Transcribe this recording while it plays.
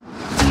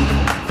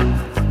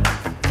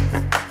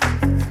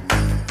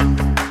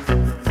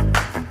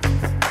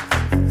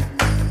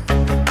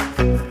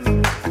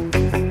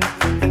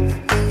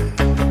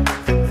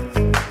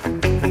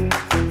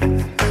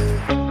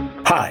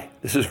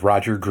This is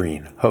Roger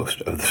Green,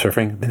 host of the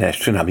Surfing the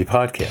NASH Tsunami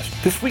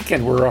podcast. This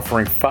weekend, we're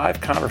offering 5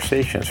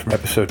 conversations from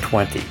episode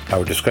 20,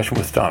 our discussion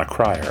with Donna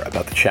Cryer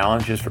about the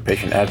challenges for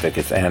patient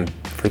advocates and,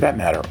 for that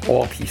matter,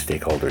 all key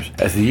stakeholders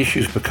as the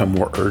issues become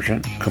more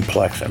urgent,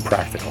 complex, and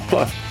practical.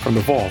 Plus, from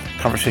the vault,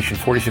 conversation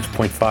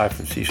 46.5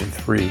 from season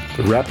 3,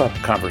 the wrap-up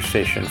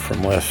conversation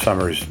from last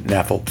summer's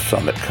NAFLD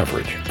Summit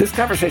coverage. This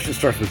conversation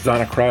starts with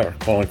Donna Cryer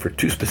calling for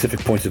 2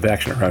 specific points of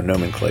action around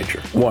nomenclature.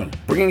 1,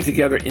 bringing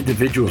together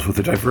individuals with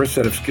a diverse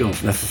set of skills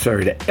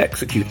necessary to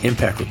execute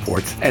impact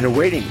reports and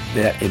awaiting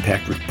that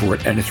impact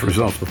report and its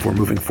results before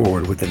moving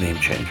forward with the name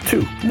change.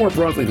 2, more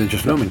broadly than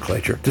just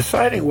nomenclature,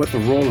 deciding what the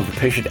role of the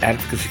patient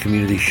advocacy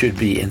community should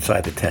be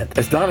inside the tent.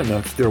 As Donna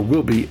notes, there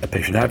will be a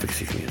patient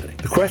advocacy community.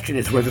 The question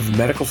is whether the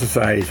medical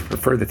societies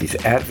prefer that these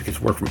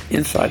advocates work from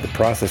inside the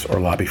process or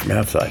lobby from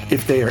outside.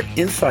 If they are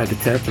inside the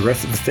tent, the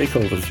rest of the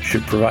stakeholders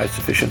should provide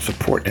sufficient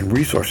support and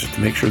resources to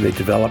make sure they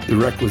develop the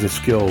requisite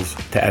skills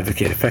to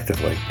advocate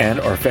effectively and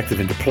are effective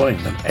in deploying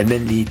them, and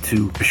then need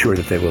to be sure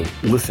that they will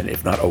listen,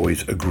 if not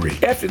always agree.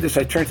 After this,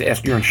 I turn to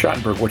ask Jörn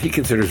Schattenberg what he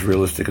considers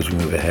realistic as we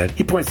move ahead.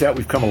 He points out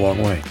we've come a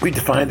long way. We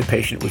define the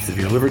patient with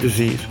severe liver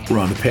disease. We're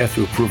on the path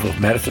to approval of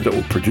medicine that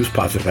will produce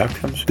positive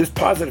outcomes. This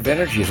positive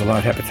energy has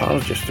allowed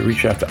hepatologists to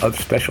reach out to other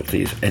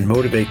specialties and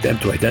motivate them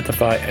to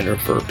identify and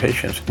refer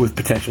patients with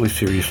potentially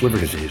serious liver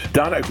disease.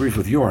 Donna agrees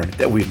with Jörn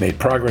that we've made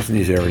progress in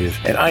these areas,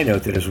 and I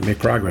note that as we make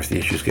progress, the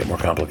issues get more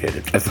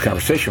complicated. As the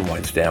conversation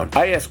winds down,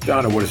 I ask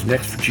Donna what is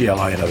next for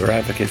GLI and other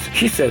advocates.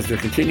 She says they're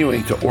continuing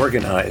to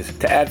organize,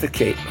 to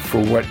advocate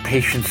for what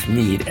patients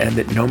need, and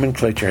that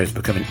nomenclature has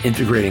become an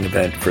integrating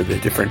event for the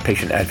different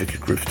patient advocate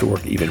groups to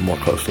work even more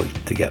closely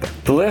together.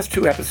 The last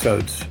 2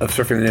 episodes of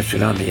Surfing the NASH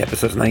Tsunami,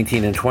 episodes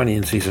 19 and 20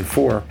 in season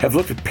 4, have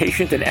looked at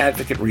patient and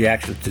advocate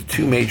reactions to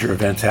 2 major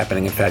events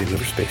happening in fatty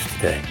liver space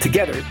today.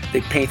 Together,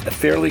 they paint a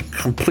fairly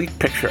complete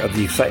picture of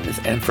the excitements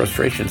and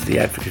frustrations the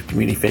advocate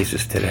community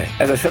faces today.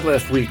 As I said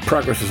last week,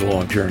 progress is a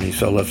long journey,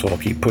 so let's all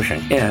keep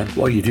pushing. And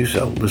while you do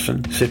so,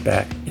 listen, sit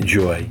back,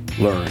 enjoy,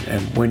 learn,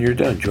 and when you're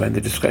done, join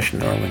the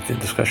discussion in our LinkedIn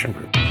discussion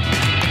group.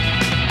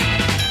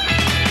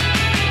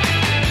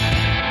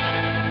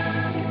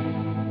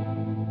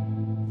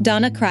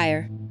 Donna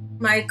Cryer.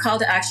 My call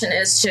to action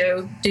is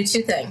to do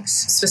 2 things.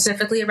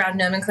 Specifically around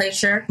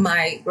nomenclature,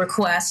 my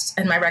request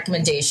and my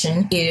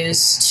recommendation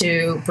is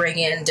to bring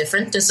in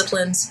different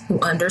disciplines who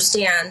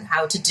understand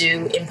how to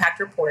do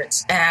impact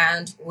reports.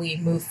 And we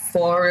move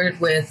forward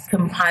with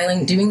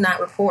doing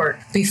that report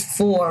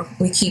before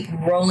we keep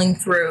rolling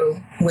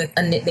through with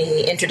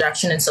the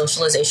introduction and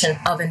socialization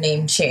of a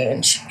name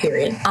change,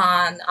 period.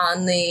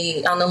 On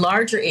the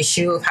larger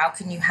issue of how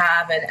can you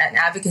have an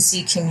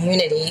advocacy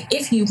community,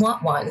 if you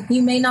want one,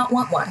 you may not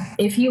want one.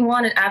 If you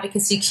want an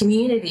advocacy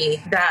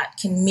community that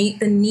can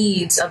meet the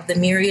needs of the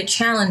myriad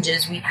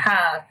challenges we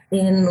have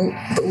in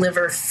the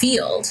liver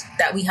field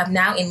that we have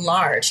now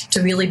enlarged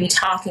to really be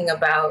talking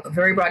about a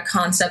very broad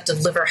concept of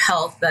liver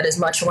health that is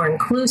much more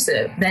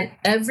inclusive, then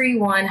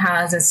everyone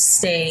has a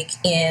stake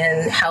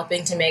in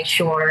helping to make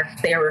sure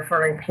they are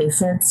referring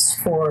patients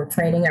for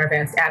training our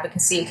Advanced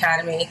Advocacy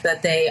Academy,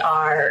 that they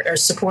are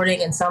supporting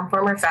in some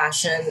form or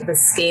fashion the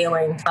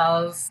scaling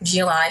of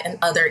GLI and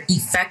other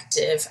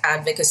effective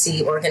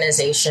advocacy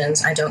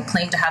organizations. I don't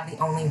claim to have the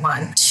only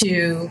one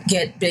to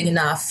get big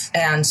enough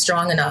and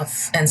strong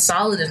enough and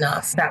solid enough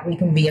that we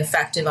can be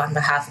effective on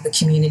behalf of the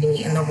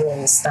community in the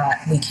roles that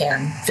we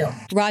can fill.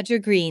 Roger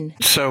Green.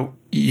 So,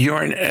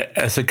 Jörn,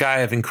 as a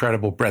guy of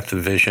incredible breadth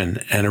of vision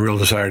and a real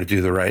desire to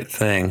do the right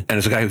thing, and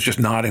as a guy who's just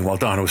nodding while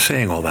Donna was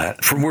saying all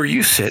that, from where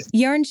you sit...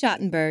 Jörn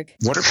Schattenberg.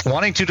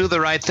 Wanting to do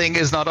the right thing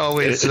is not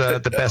always the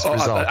best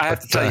result. I have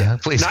to tell you,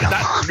 please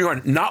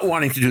not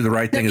wanting to do the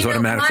right thing is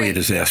automatically a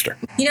disaster.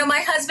 My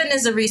husband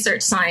is a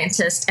research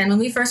scientist, and when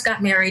we first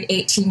got married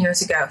 18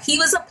 years ago, he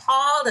was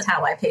appalled at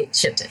how I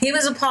shifted. He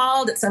was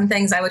appalled at some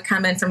things I would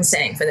come in from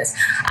saying for this.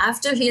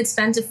 After he had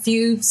spent a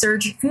few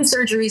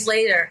surgeries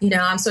later,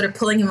 I'm sort of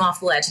pulling him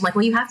off the ledge. I'm like,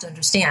 well, you have to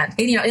understand,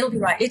 it'll be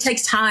right. It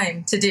takes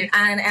time to do.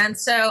 And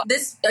so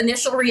this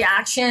initial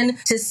reaction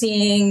to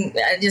seeing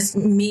just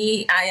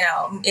me,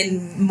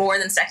 in more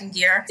than second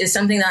gear is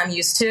something that I'm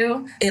used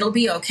to. It'll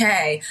be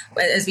okay.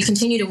 As we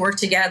continue to work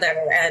together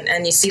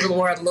and you see the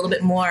world a little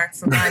bit more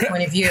from my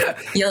point of view,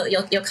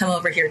 you'll come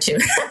over here too.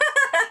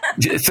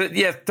 So,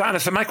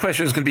 Donna, so my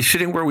question is going to be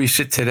sitting where we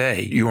sit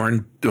today,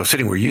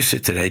 sitting where you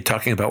sit today,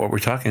 talking about what we're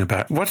talking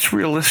about. What's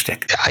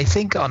realistic? I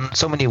think on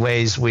so many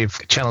ways we've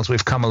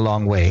come a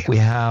long way. We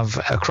have,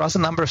 across a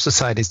number of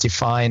societies,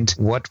 defined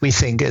what we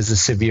think is a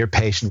severe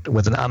patient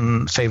with an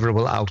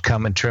unfavorable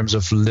outcome in terms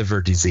of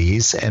liver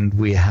disease, and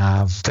we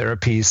have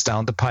therapies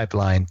down the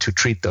pipeline to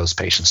treat those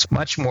patients.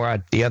 Much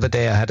more. The other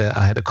day I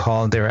had a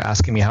call, and they were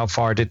asking me how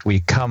far did we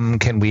come?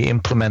 Can we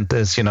implement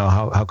this?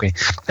 How can we?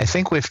 I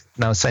think we've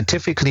now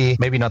scientifically,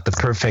 maybe not the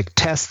perfect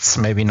tests,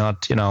 maybe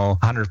not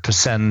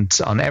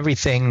 100% on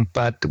everything,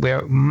 but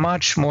we're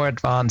much more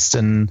advanced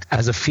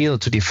as a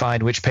field to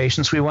define which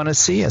patients we want to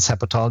see as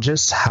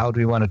hepatologists. How do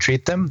we want to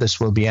treat them? This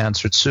will be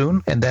answered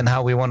soon. And then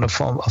how we want to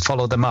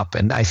follow them up.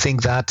 And I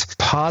think that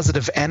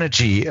positive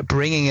energy,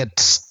 bringing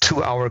it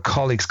to our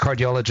colleagues,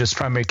 cardiologists,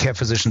 primary care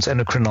physicians,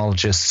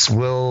 endocrinologists,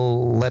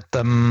 will let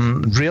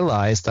them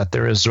realize that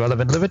there is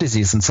relevant liver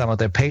disease in some of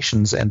their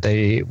patients, and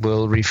they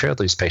will refer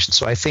these patients.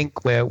 So I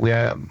think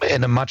we're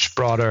in a much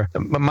broader,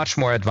 much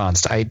more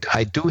advanced. I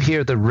do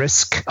hear the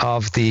risk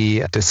of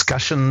the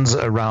discussions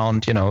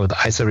around, the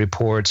ISA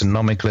reports and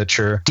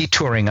nomenclature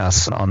detouring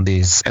us on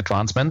these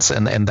advancements,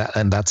 and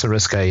that's a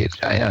risk.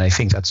 I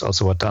think that's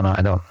also what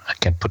Donna, I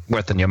can't put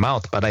words in your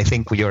mouth, but I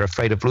think we are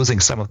afraid of losing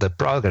some of the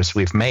progress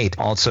we've made,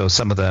 also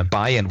some of the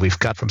buy-in we've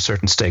got from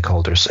certain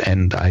stakeholders,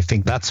 and I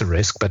think that's a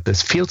risk. But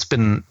this field's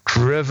been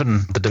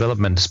driven, the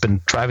development has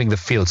been driving the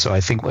field, so I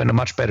think we're in a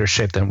much better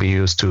shape than we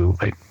used to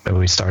when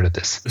we started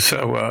this.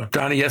 So,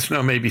 Donna, yes,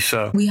 no, maybe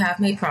so. We have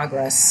made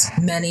progress.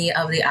 Many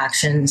of the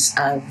actions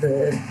of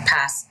the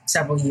past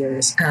several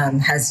years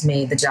has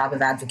made the job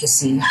of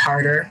advocacy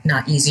harder,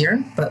 not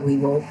easier, but we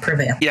will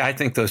prevail. Yeah, I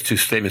think those two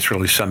statements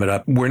really sum it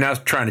up. We're now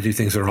trying to do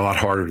things that are a lot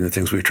harder than the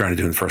things we were trying to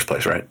do in the first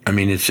place, right? I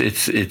mean,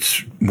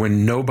 it's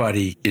when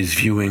nobody is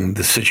viewing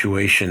the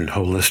situation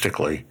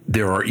holistically,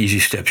 there are easy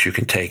steps you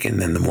can take,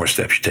 and then the more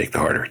steps you take, the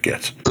harder it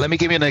gets. Let me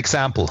give you an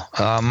example.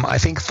 I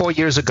think 4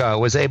 years ago, I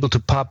was able to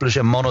publish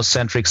a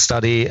monocentric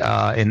study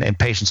in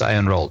patients I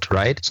enrolled,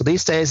 right? So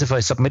these days, if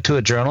I submit to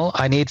a journal,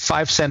 I need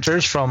 5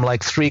 centers from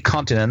like 3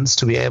 continents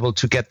to be able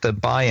to get the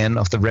buy-in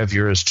of the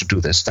reviewers to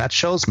do this. That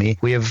shows me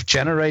we have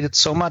generated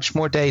so much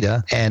more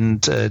data,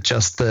 and at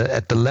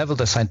the level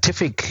the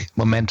scientific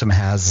momentum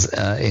has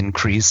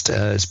increased,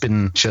 it's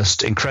been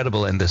just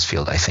incredible in this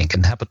field, I think.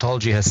 And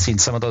hepatology has seen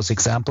some of those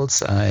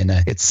examples, and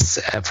it's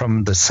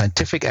from the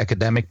scientific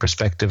academic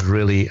perspective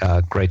really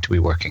great to be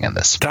working on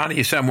this. Donna,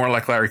 you sound more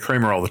like Larry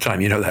Kramer all the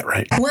time. You know that,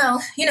 right?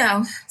 Well,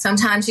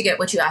 sometimes you get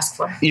what you ask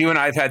for. You and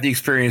I have had the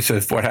experience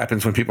of what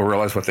happens when people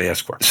realize what they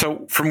ask for.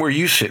 So from where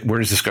you sit, where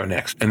does this go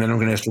next? And then I'm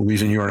going to ask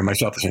Louise and Jorn and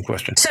myself the same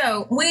question.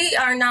 So we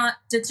are not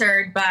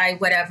deterred by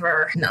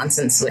whatever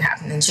nonsense would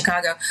happen in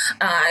Chicago.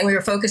 We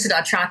were focused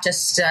on track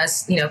just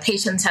as,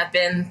 patients have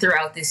been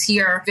throughout this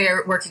year,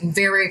 working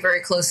very,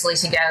 very closely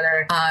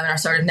together in our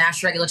sort of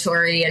NASH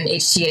regulatory and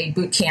HTA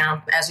boot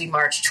camp as we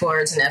march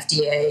towards an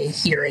FDA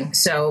hearing.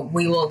 So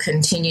we will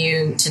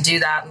continue to do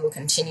that. We will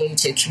continue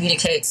to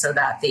communicate so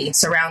that the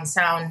surround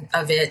sound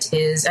of it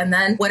is, and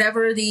then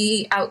whatever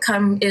the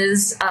outcome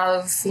is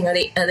of,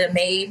 the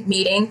May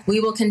meeting, we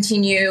will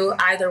continue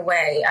either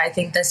way. I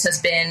think this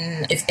has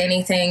been, if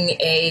anything,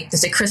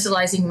 just a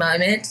crystallizing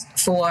moment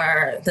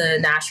for the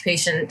NASH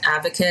patient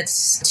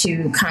advocates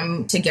to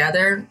come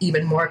together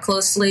even more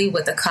closely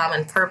with a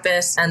common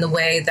purpose, and the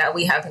way that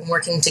we have been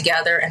working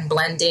together and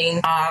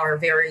blending our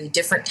very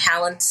different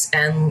talents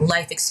and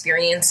life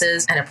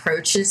experiences and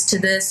approaches to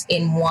this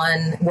in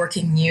one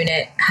working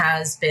unit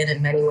has been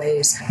in many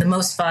ways the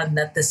most fun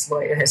that this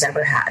lawyer has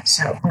ever had.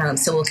 So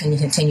we'll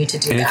continue to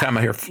do that. Anytime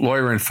I hear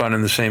lawyer and fun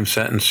in the same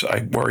sentence,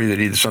 I worry that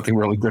either something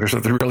really good or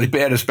something really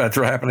bad is about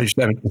to happen. I just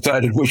haven't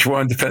decided which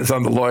one. Depends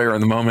on the lawyer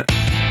in the moment.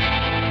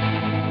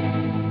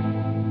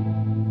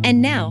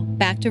 And now,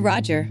 back to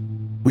Roger.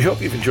 We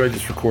hope you've enjoyed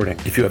this recording.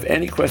 If you have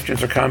any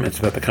questions or comments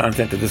about the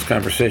content of this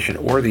conversation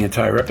or the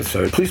entire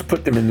episode, please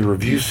put them in the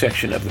reviews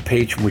section of the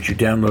page from which you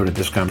downloaded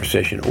this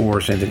conversation, or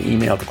send an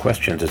email to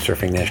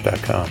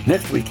questions@surfingnash.com.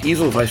 Next week,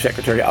 EASL Vice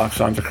Secretary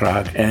Alexander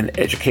Krag and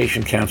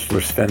Education Counselor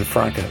Sven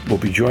Franke will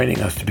be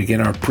joining us to begin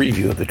our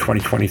preview of the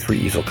 2023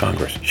 EASL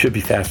Congress. Should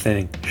be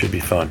fascinating, should be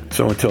fun.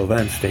 So until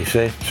then, stay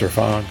safe, surf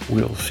on.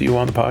 We'll see you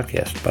on the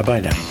podcast. Bye-bye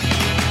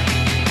now.